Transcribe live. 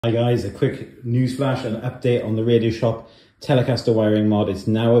Hi guys, a quick news flash and update on the Radio Shop Telecaster wiring mod. It's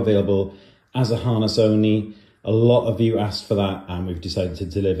now available as a harness only. A lot of you asked for that and we've decided to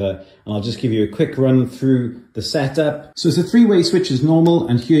deliver. And I'll just give you a quick run through the setup. So it's a three-way switch as normal,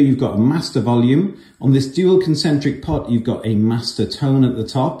 and here you've got a master volume. On this dual concentric pot, you've got a master tone at the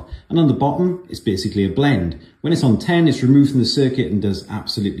top, and on the bottom, it's basically a blend. When it's on 10, it's removed from the circuit and does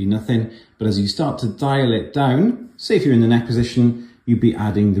absolutely nothing. But as you start to dial it down, say if you're in the neck position, you'd be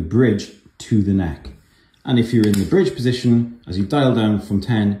adding the bridge to the neck. And if you're in the bridge position, as you dial down from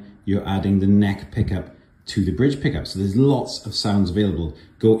 10, you're adding the neck pickup to the bridge pickup. So there's lots of sounds available.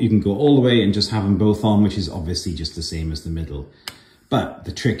 You can go all the way and just have them both on, which is obviously just the same as the middle. But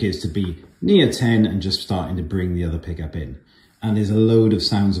the trick is to be near 10 and just starting to bring the other pickup in. And there's a load of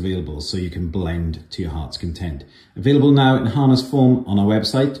sounds available, so you can blend to your heart's content. Available now in harness form on our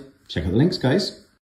website. Check out the links, guys.